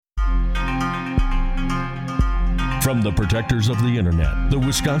From the protectors of the internet, the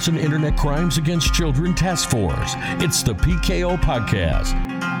Wisconsin Internet Crimes Against Children Task Force, it's the PKO Podcast.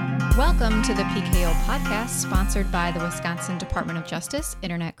 Welcome to the PKO Podcast, sponsored by the Wisconsin Department of Justice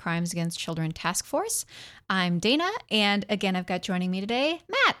Internet Crimes Against Children Task Force. I'm Dana, and again, I've got joining me today,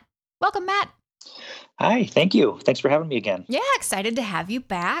 Matt. Welcome, Matt. Hi, thank you. Thanks for having me again. Yeah, excited to have you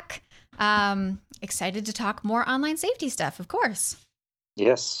back. Excited to talk more online safety stuff, of course.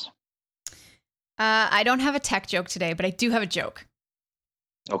 Yes. I don't have a tech joke today, but I do have a joke.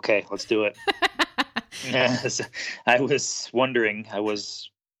 Okay, let's do it. Yes, I was wondering. I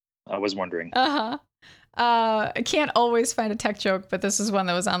can't always find a tech joke, but this is one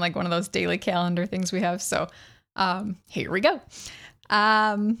that was on like one of those daily calendar things we have. So here we go.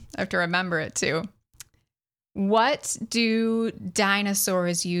 I have to remember it too. What do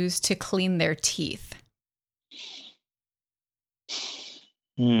dinosaurs use to clean their teeth?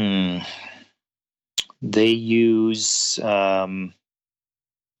 They use, I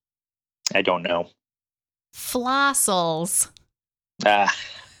don't know. Flossels. Okay.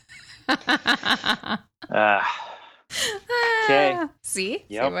 See? Yep.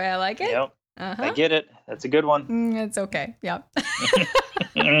 See why I like it? Yep. Uh-huh. I get it. That's a good one. It's okay. Yep.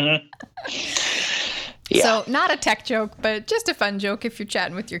 Yeah. So not a tech joke, but just a fun joke if you're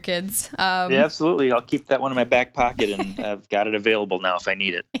chatting with your kids. Yeah, absolutely. I'll keep that one in my back pocket, and I've got it available now if I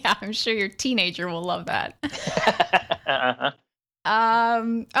need it. Yeah, I'm sure your teenager will love that. Uh-huh.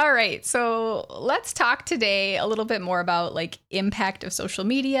 All right. So let's talk today a little bit more about like impact of social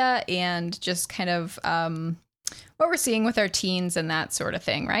media and just kind of what we're seeing with our teens and that sort of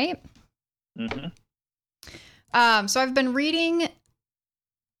thing, right? Mm-hmm. So I've been reading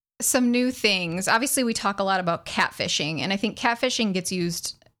some new things. Obviously, we talk a lot about catfishing, and I think catfishing gets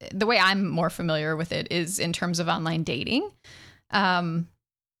used, the way I'm more familiar with it is in terms of online dating. And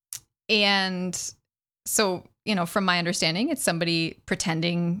so, you know, from my understanding, it's somebody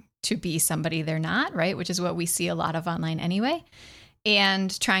pretending to be somebody they're not, right? Which is what we see a lot of online anyway,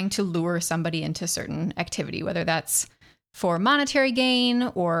 and trying to lure somebody into certain activity, whether that's for monetary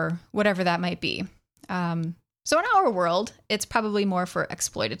gain or whatever that might be. So in our world, it's probably more for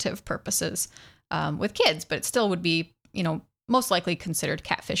exploitative purposes with kids, but it still would be, you know, most likely considered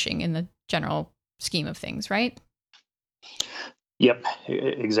catfishing in the general scheme of things, right? Yep,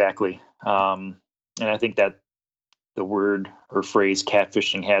 exactly. And I think that the word or phrase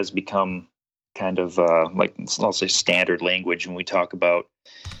catfishing has become kind of like, I'll say, standard language when we talk about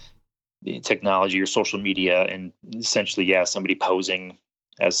technology or social media, and essentially, yeah, somebody posing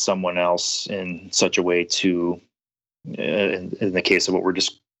as someone else in such a way to, in the case of what we're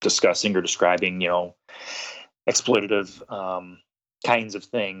just discussing or describing, you know, exploitative kinds of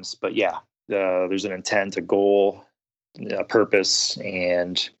things. But yeah, there's an intent, a goal, a purpose,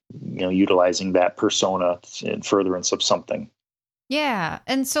 and, you know, utilizing that persona in furtherance of something. Yeah.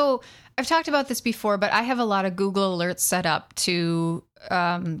 And so I've talked about this before, but I have a lot of Google alerts set up to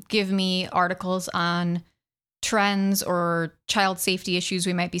give me articles on trends or child safety issues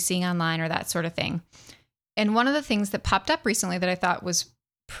we might be seeing online or that sort of thing. And one of the things that popped up recently that I thought was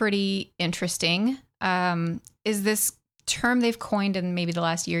pretty interesting is this term they've coined in maybe the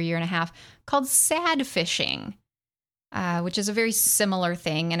last year and a half called sad phishing, which is a very similar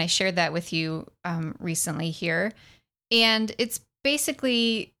thing. And I shared that with you recently here. And it's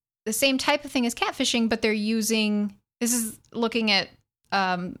basically the same type of thing as catfishing, but they're using, this is looking at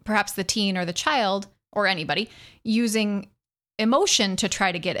perhaps the teen or the child or anybody using emotion to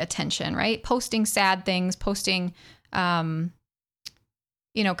try to get attention, right? Posting sad things, posting, you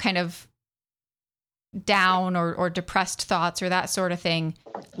know, kind of down or depressed thoughts or that sort of thing,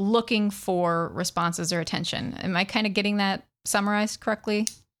 looking for responses or attention. Am I kind of getting that summarized correctly?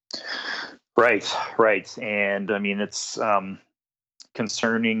 Right. And I mean, it's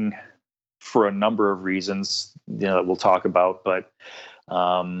concerning for a number of reasons, you know, that we'll talk about, but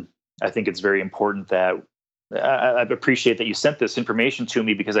I think it's very important that I appreciate that you sent this information to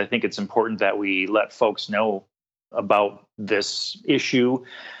me, because I think it's important that we let folks know about this issue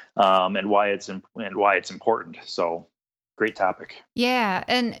and why it's important. So, great topic. Yeah,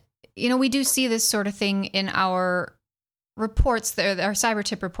 and you know, we do see this sort of thing in our reports, our cyber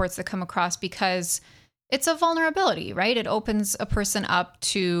tip reports that come across, because it's a vulnerability, right? It opens a person up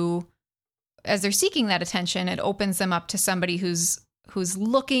to, as they're seeking that attention, it opens them up to somebody who's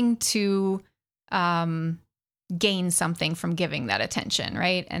looking to gain something from giving that attention,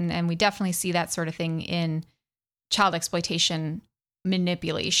 right? And we definitely see that sort of thing in child exploitation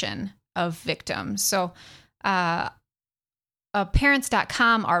manipulation of victims. So a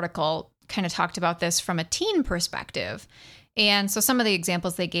parents.com article kind of talked about this from a teen perspective. And so some of the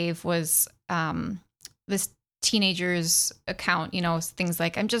examples they gave was this teenager's account, things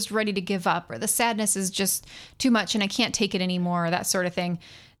like, I'm just ready to give up, or the sadness is just too much and I can't take it anymore, that sort of thing.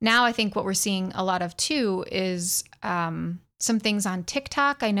 Now, I think what we're seeing a lot of too is some things on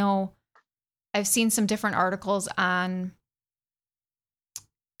TikTok. I know I've seen some different articles on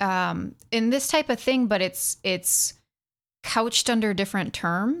in this type of thing, but it's couched under different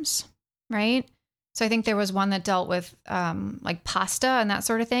terms, right? So I think there was one that dealt with like pasta and that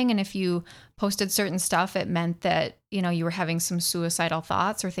sort of thing. And if you posted certain stuff, it meant that, you were having some suicidal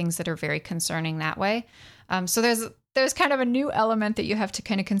thoughts or things that are very concerning that way. So there's kind of a new element that you have to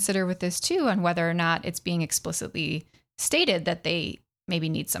kind of consider with this too, on whether or not it's being explicitly stated that they maybe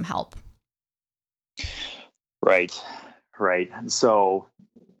need some help. Right. So,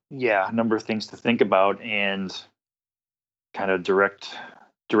 yeah, a number of things to think about, and kind of direct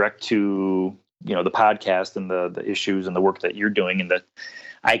to, the podcast and the issues and the work that you're doing in the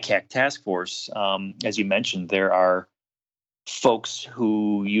ICAC task force. As you mentioned, there are folks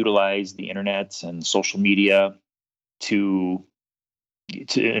who utilize the internet and social media to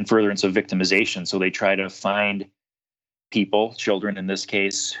in furtherance of victimization. So they try to find people, children in this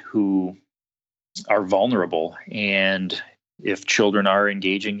case, who are vulnerable. And if children are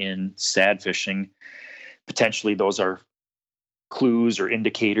engaging in sad fishing, potentially those are clues or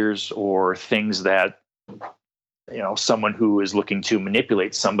indicators or things that, someone who is looking to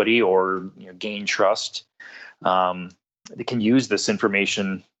manipulate somebody or gain trust, they can use this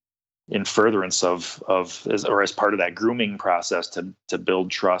information in furtherance of as part of that grooming process to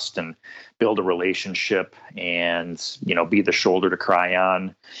build trust and build a relationship and, be the shoulder to cry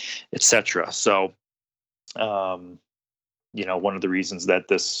on, etc. So, one of the reasons that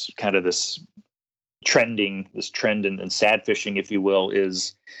this trend in sad fishing, if you will,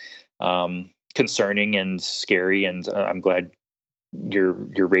 is concerning and scary. And I'm glad you're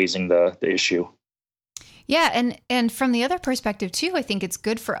raising the issue. Yeah. And from the other perspective too, I think it's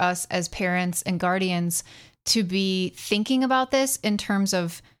good for us as parents and guardians to be thinking about this in terms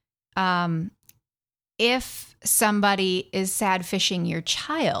of, if somebody is sad fishing your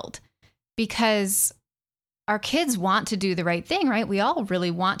child, because our kids want to do the right thing, right? We all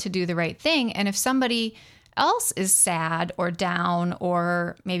really want to do the right thing. And if somebody else is sad or down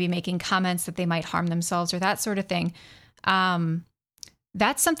or maybe making comments that they might harm themselves or that sort of thing,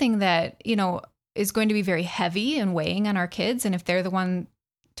 that's something that, is going to be very heavy and weighing on our kids. And if they're the one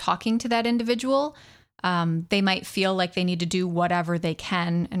talking to that individual, they might feel like they need to do whatever they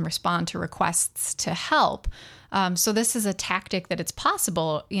can and respond to requests to help. So this is a tactic that it's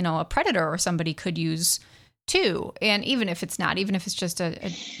possible, a predator or somebody could use too. And even if it's just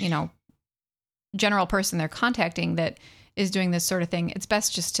a general person they're contacting that is doing this sort of thing, it's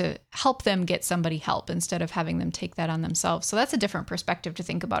best just to help them get somebody help instead of having them take that on themselves. So that's a different perspective to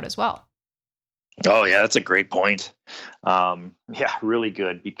think about as well. Oh yeah, that's a great point. Yeah, really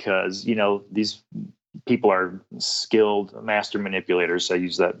good, because, these people are skilled master manipulators. I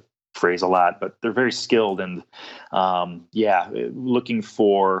use that phrase a lot, but they're very skilled and, looking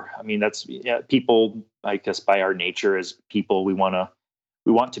for, people, I guess by our nature as people, we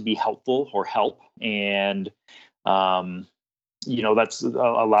want to be helpful or help. And, that's a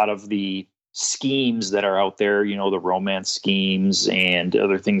lot of the schemes that are out there, the romance schemes and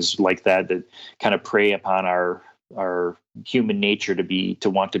other things like that kind of prey upon our human nature to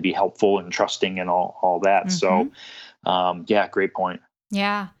want to be helpful and trusting and all that. Mm-hmm. So, great point.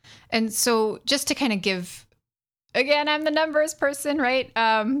 Yeah. And so just to kind of give, again, I'm the numbers person, right?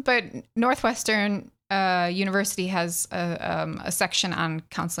 But Northwestern University has a section on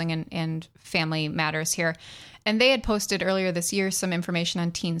counseling and family matters here. And they had posted earlier this year some information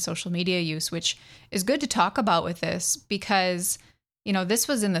on teen social media use, which is good to talk about with this because, this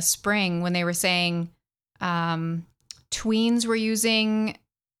was in the spring when they were saying tweens were using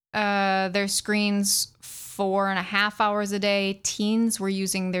their screens 4.5 hours a day. Teens were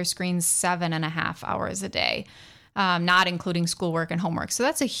using their screens 7.5 hours a day, not including schoolwork and homework. So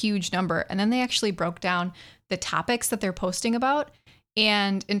that's a huge number. And then they actually broke down the topics that they're posting about.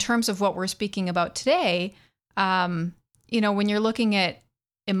 And in terms of what we're speaking about today, when you're looking at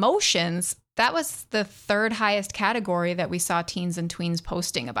emotions, that was the third highest category that we saw teens and tweens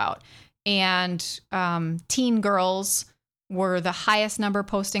posting about. And teen girls were the highest number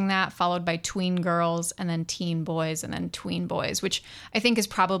posting that, followed by tween girls, and then teen boys, and then tween boys, which I think is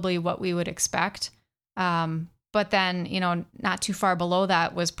probably what we would expect. But then, not too far below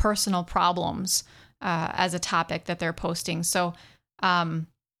that was personal problems as a topic that they're posting. So,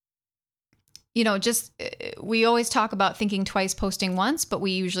 we always talk about thinking twice, posting once, but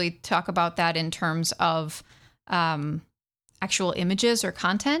we usually talk about that in terms of actual images or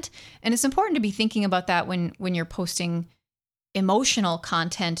content. And it's important to be thinking about that when you're posting emotional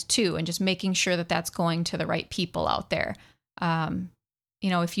content too, and just making sure that that's going to the right people out there.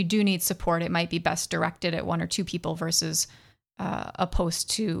 If you do need support, it might be best directed at one or two people versus a post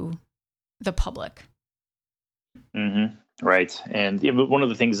to the public. Mm-hmm. Right. And one of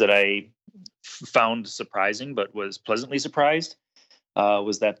the things that I found surprising, but was pleasantly surprised,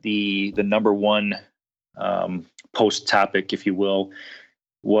 was that the number one post topic, if you will,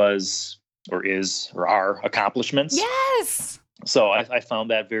 was or is or are accomplishments. Yes. So I found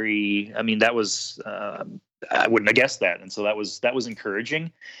that that was, I wouldn't have guessed that. And so that was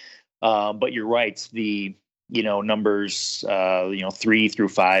encouraging. But you're right. The, numbers, 3 through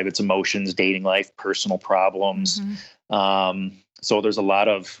 5, it's emotions, dating life, personal problems. Mm-hmm. So there's a lot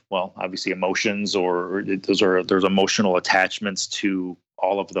of, obviously emotions, or there's emotional attachments to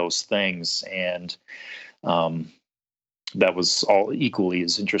all of those things. And that was all equally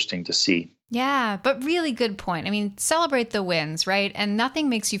as interesting to see. Yeah, but really good point. I mean, celebrate the wins, right? And nothing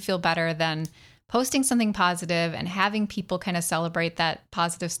makes you feel better than posting something positive and having people kind of celebrate that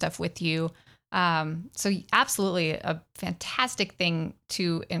positive stuff with you. So absolutely a fantastic thing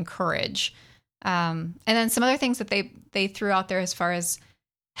to encourage. And then some other things that they threw out there as far as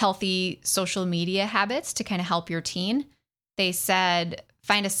healthy social media habits to kind of help your teen. They said,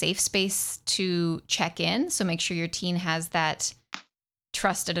 find a safe space to check in. So make sure your teen has that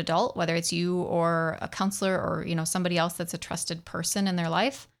trusted adult, whether it's you or a counselor or, somebody else that's a trusted person in their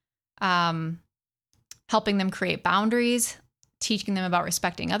life. Helping them create boundaries, teaching them about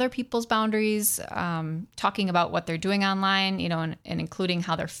respecting other people's boundaries, talking about what they're doing online, and including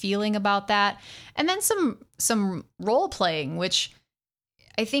how they're feeling about that. And then some role playing, which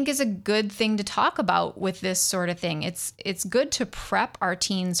I think is a good thing to talk about with this sort of thing. It's good to prep our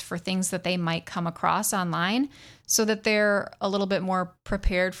teens for things that they might come across online so that they're a little bit more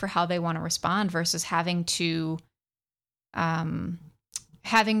prepared for how they want to respond versus having to come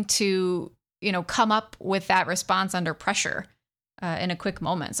up with that response under pressure in a quick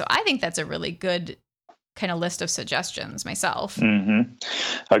moment. So I think that's a really good kind of list of suggestions myself. Mm-hmm.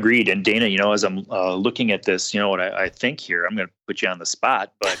 Agreed. And Dana, as I'm looking at this, what I think here, I'm going to put you on the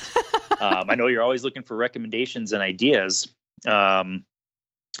spot, but I know you're always looking for recommendations and ideas.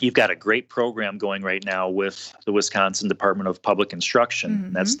 You've got a great program going right now with the Wisconsin Department of Public Instruction.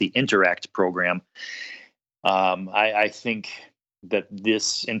 Mm-hmm. That's the Interact program. I think that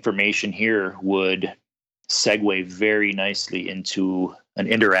this information here would segue very nicely into an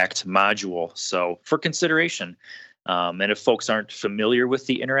Interact module. So for consideration, and if folks aren't familiar with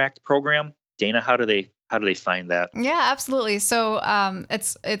the Interact program, Dana, how do they find that? Yeah, absolutely. So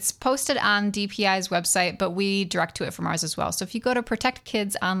it's posted on DPI's website, but we direct to it from ours as well. So if you go to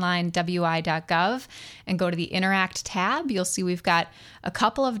protectkidsonline.wi.gov and go to the Interact tab, you'll see we've got a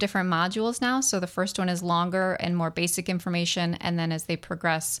couple of different modules now. So the first one is longer and more basic information. And then as they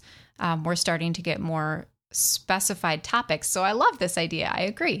progress, we're starting to get more specified topics. So I love this idea. I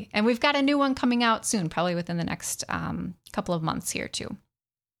agree. And we've got a new one coming out soon, probably within the next couple of months here too.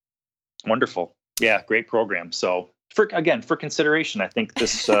 Wonderful. Yeah, great program. So for consideration, I think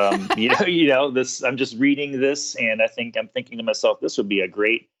this, this, I'm just reading this and I'm thinking to myself, this would be a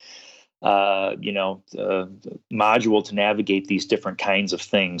great, module to navigate these different kinds of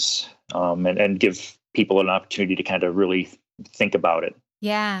things, and give people an opportunity to kind of really think about it.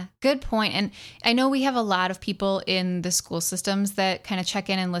 Yeah, good point. And I know we have a lot of people in the school systems that kind of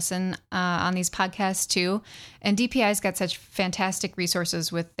check in and listen on these podcasts too. And DPI's got such fantastic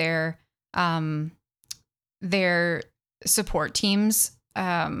resources with their support teams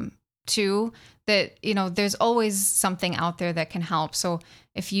too, that, there's always something out there that can help. So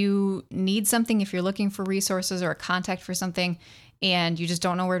if you need something, if you're looking for resources or a contact for something and you just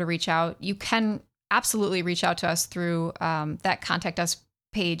don't know where to reach out, you can absolutely reach out to us through that Contact Us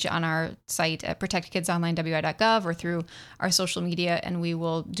page on our site at protectkidsonline.wi.gov or through our social media, and we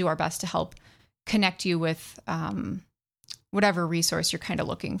will do our best to help connect you with whatever resource you're kind of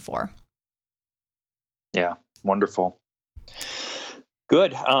looking for. Yeah, wonderful.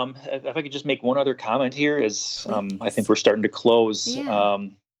 Good. If I could just make one other comment here, is I think we're starting to close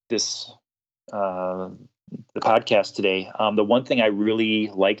this the podcast today. The one thing I really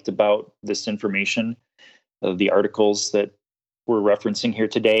liked about this information, the articles that we're referencing here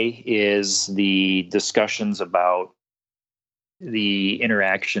today, is the discussions about the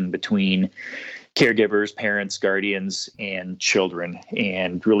interaction between caregivers, parents, guardians, and children,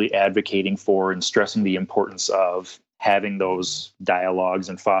 and really advocating for and stressing the importance of having those dialogues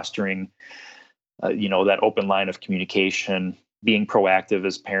and fostering, that open line of communication, being proactive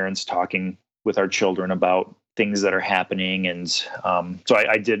as parents, talking with our children about things that are happening. And so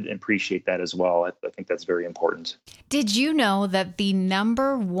I did appreciate that as well. I think that's very important. Did you know that the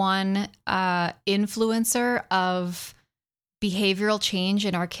number one influencer of behavioral change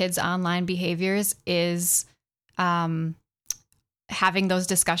in our kids' online behaviors is having those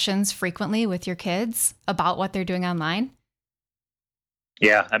discussions frequently with your kids about what they're doing online?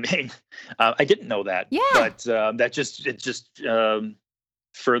 Yeah, I mean, I didn't know that. Yeah. But that just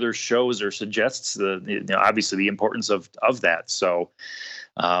further shows or suggests obviously the importance of that. So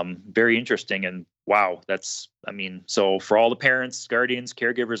very interesting. And wow, so for all the parents, guardians,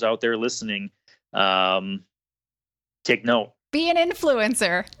 caregivers out there listening, take note. Be an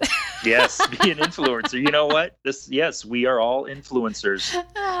influencer. Yes, be an influencer. You know what? Yes, we are all influencers.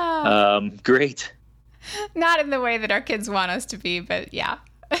 Great. Not in the way that our kids want us to be, but yeah.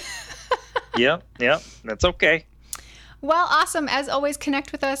 Yeah, that's okay. Well, awesome. As always,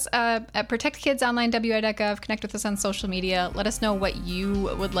 connect with us at protectkidsonline.wi.gov. Connect with us on social media. Let us know what you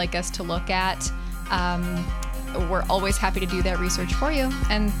would like us to look at. We're always happy to do that research for you.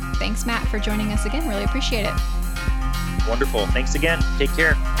 And thanks, Matt, for joining us again. Really appreciate it. Wonderful. Thanks again. Take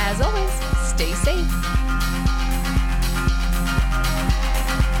care. As always, stay safe.